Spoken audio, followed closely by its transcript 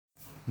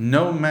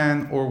No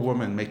man or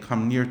woman may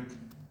come near,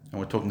 and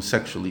we're talking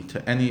sexually,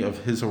 to any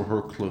of his or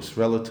her close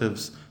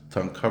relatives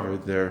to uncover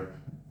their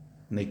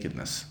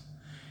nakedness.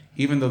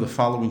 Even though the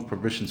following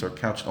prohibitions are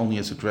couched only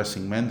as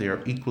addressing men, they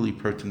are equally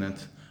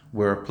pertinent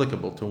where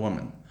applicable to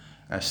women.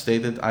 As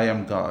stated, I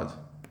am God.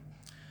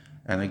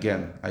 And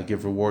again, I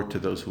give reward to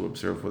those who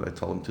observe what I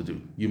tell them to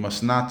do. You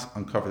must not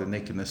uncover the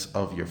nakedness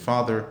of your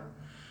father,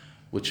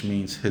 which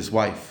means his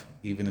wife,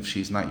 even if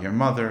she's not your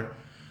mother,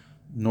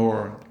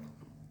 nor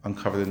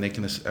uncover the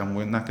nakedness. And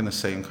we're not going to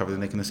say uncover the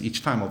nakedness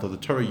each time, although the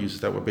Torah uses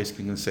that. We're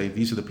basically going to say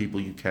these are the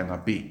people you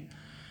cannot be.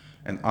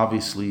 And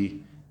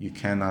obviously, you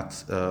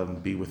cannot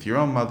be with your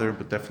own mother,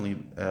 but definitely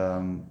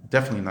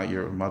not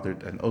your mother,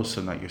 and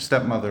also not your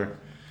stepmother.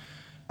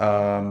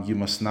 You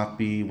must not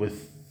be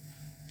with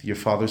your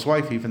father's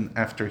wife even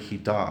after he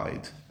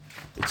died.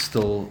 It's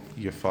still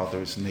your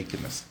father's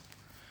nakedness.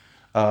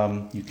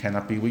 You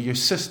cannot be with your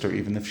sister,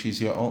 even if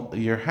she's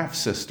your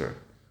half-sister,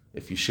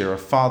 if you share a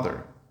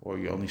father, or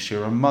you only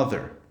share a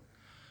mother.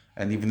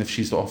 And even if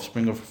she's the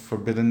offspring of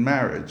forbidden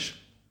marriage,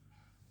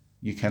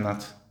 you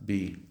cannot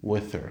be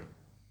with her.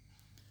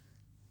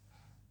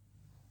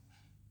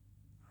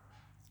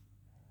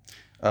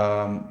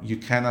 You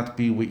cannot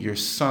be with your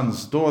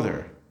son's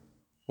daughter,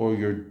 or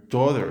your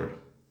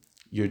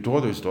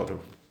daughter's daughter,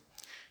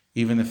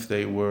 even if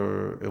it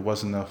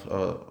wasn't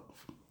a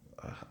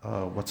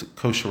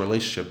kosher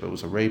relationship, it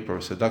was a rape or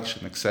a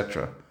seduction,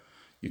 etc.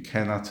 You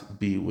cannot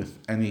be with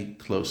any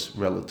close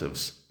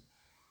relatives.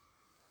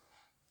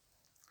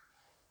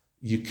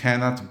 You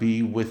cannot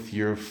be with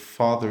your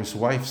father's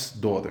wife's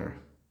daughter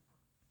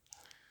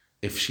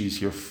if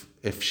she's your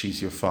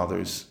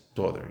father's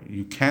daughter.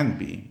 You can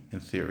be, in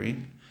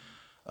theory.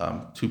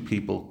 Two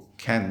people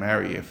can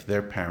marry if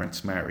their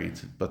parents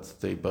married, but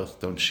they both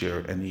don't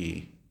share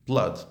any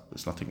blood.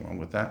 There's nothing wrong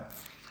with that.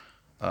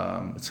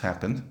 It's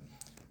happened.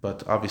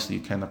 But obviously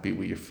you cannot be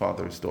with your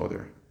father's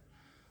daughter.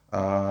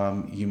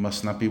 You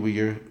must not be with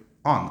your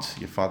aunt,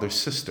 your father's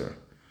sister.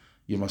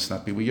 You must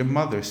not be with your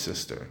mother's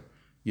sister.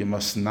 You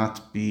must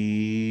not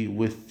be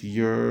with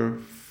your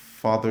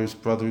father's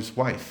brother's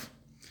wife.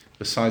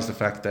 Besides the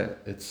fact that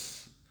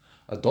it's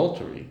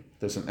adultery,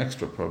 there's an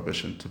extra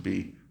prohibition to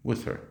be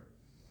with her.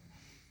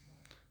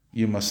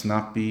 You must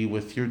not be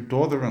with your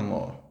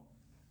daughter-in-law.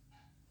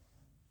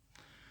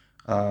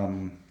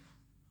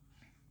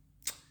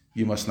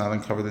 You must not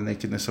uncover the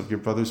nakedness of your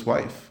brother's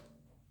wife.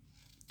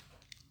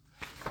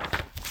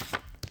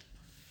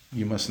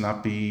 You must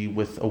not be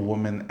with a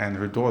woman and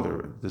her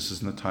daughter. This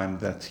is the time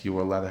that you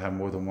are allowed to have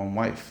more than one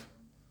wife.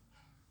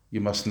 You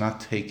must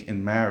not take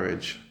in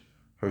marriage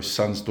her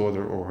son's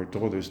daughter or her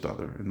daughter's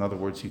daughter. In other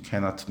words, you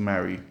cannot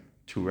marry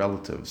two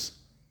relatives.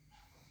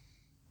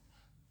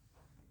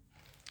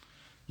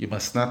 You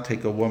must not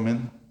take a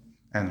woman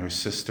and her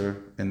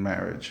sister in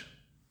marriage.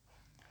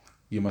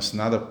 You must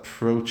not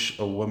approach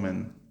a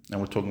woman, and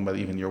we're talking about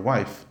even your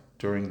wife,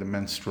 during the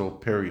menstrual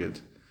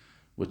period,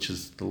 which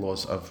is the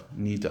laws of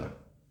Nida.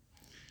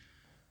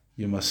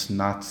 You must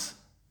not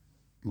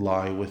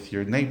lie with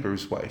your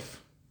neighbor's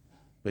wife,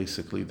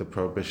 basically the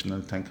prohibition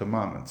of the Ten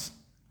Commandments.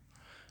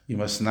 You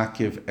must not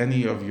give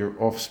any of your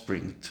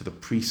offspring to the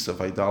priests of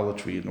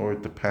idolatry in order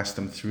to pass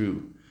them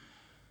through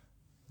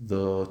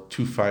the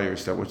two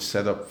fires that were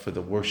set up for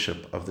the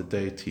worship of the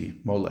deity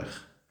Molech.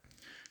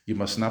 You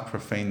must not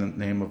profane the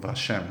name of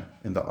Hashem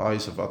in the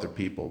eyes of other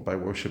people by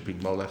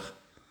worshipping Molech.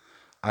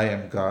 I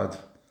am God,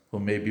 who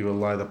may be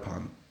relied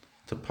upon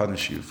to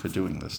punish you for doing this.